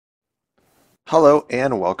Hello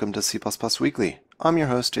and welcome to C++ Weekly. I'm your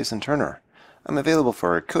host, Jason Turner. I'm available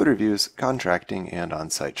for code reviews, contracting, and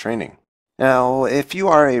on-site training. Now, if you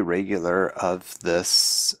are a regular of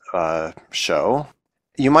this show,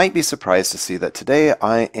 you might be surprised to see that today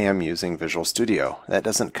I am using Visual Studio. That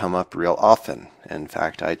doesn't come up real often. In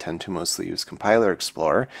fact, I tend to mostly use Compiler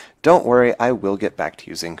Explorer. Don't worry, I will get back to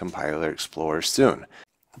using Compiler Explorer soon.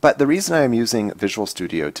 But the reason I am using Visual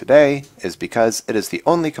Studio today is because it is the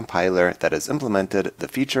only compiler that has implemented the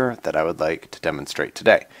feature that I would like to demonstrate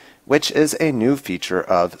today, which is a new feature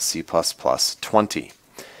of C++ 20.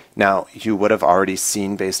 Now, you would have already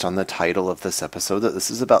seen based on the title of this episode that this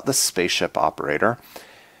is about the spaceship operator.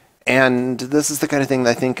 And this is the kind of thing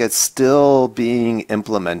that I think is still being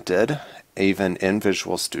implemented even in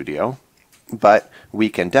Visual Studio, but we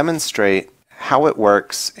can demonstrate how it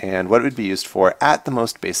works and what it would be used for at the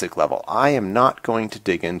most basic level. I am not going to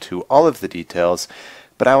dig into all of the details,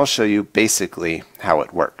 but I will show you basically how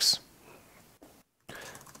it works.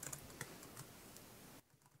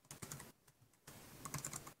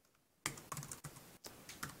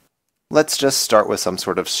 Let's just start with some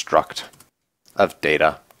sort of struct of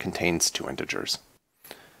data contains two integers.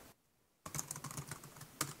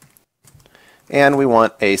 And we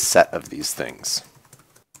want a set of these things.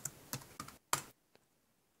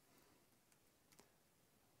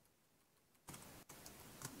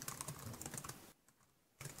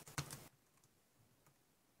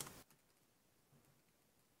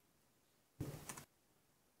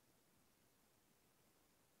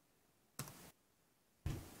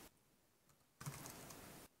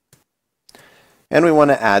 And we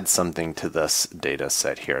want to add something to this data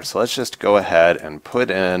set here. So let's just go ahead and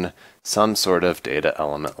put in some sort of data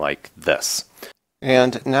element like this.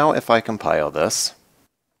 And now if I compile this,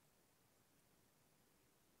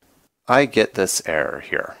 I get this error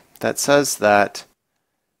here that says that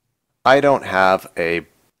I don't have a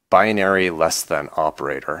binary less than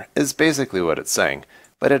operator, is basically what it's saying.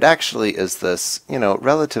 But it actually is this,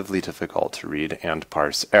 relatively difficult to read and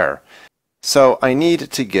parse error. So I need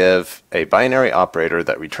to give a binary operator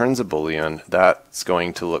that returns a Boolean that's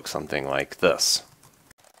going to look something like this.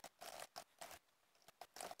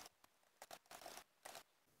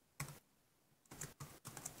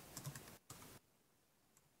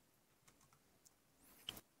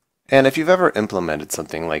 And if you've ever implemented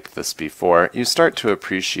something like this before, you start to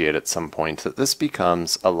appreciate at some point that this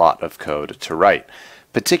becomes a lot of code to write,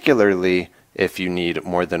 particularly if you need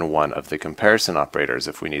more than one of the comparison operators,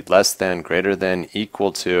 if we need less than, greater than,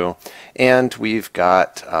 equal to, and we've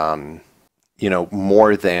got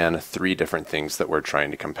more than 3 different things that we're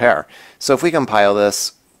trying to compare. So if we compile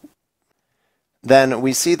this, then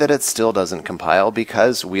we see that it still doesn't compile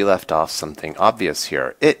because we left off something obvious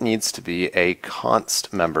here. It needs to be a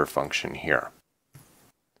const member function here.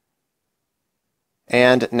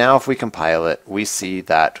 And now if we compile it, we see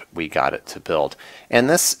that we got it to build. And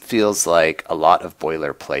this feels like a lot of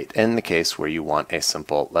boilerplate in the case where you want a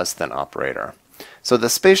simple less than operator. So the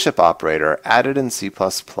spaceship operator added in C++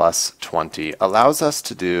 20 allows us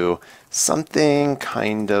to do something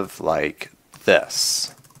kind of like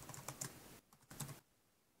this.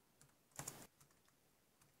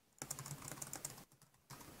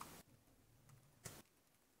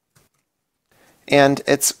 And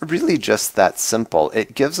it's really just that simple.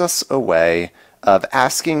 It gives us a way of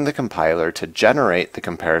asking the compiler to generate the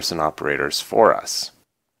comparison operators for us.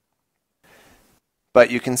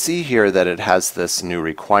 But you can see here that it has this new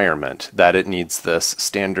requirement, that it needs this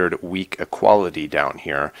standard weak equality down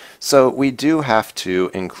here. So we do have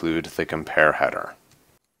to include the compare header,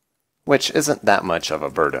 which isn't that much of a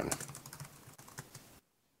burden.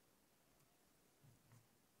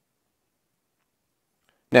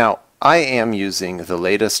 Now, I am using the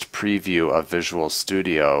latest preview of Visual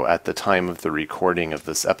Studio at the time of the recording of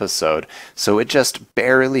this episode, so it just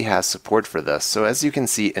barely has support for this. So as you can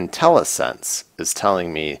see, IntelliSense is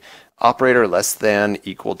telling me operator less than,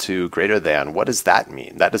 equal to, greater than. What does that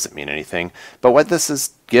mean? That doesn't mean anything. But what this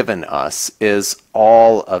has given us is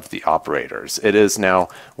all of the operators. It is now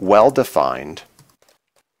well defined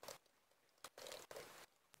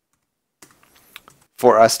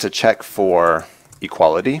for us to check for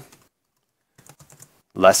equality,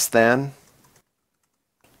 less than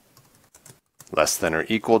or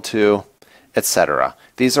equal to, etc.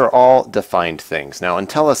 These are all defined things. Now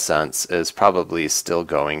IntelliSense is probably still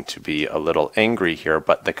going to be a little angry here,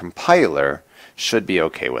 but the compiler should be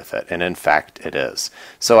okay with it, and in fact it is.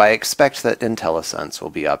 So I expect that IntelliSense will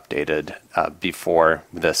be updated before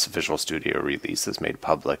this Visual Studio release is made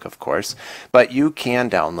public, of course. But you can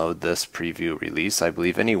download this preview release. I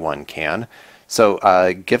believe anyone can.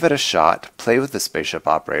 So give it a shot, play with the spaceship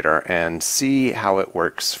operator, and see how it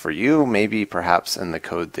works for you, maybe perhaps in the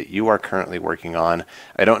code that you are currently working on.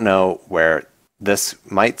 I don't know where this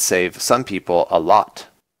might save some people a lot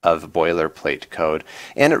of boilerplate code,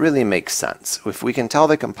 and it really makes sense. If we can tell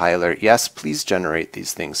the compiler, yes, please generate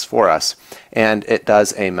these things for us, and it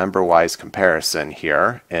does a member-wise comparison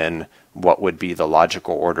here in what would be the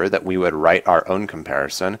logical order that we would write our own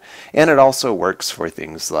comparison, and it also works for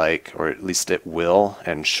things like, or at least it will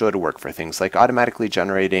and should work for things like automatically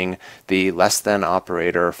generating the less than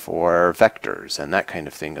operator for vectors and that kind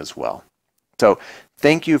of thing as well. So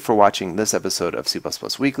thank you for watching this episode of C++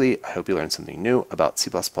 Weekly. I hope you learned something new about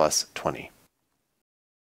C++ 20.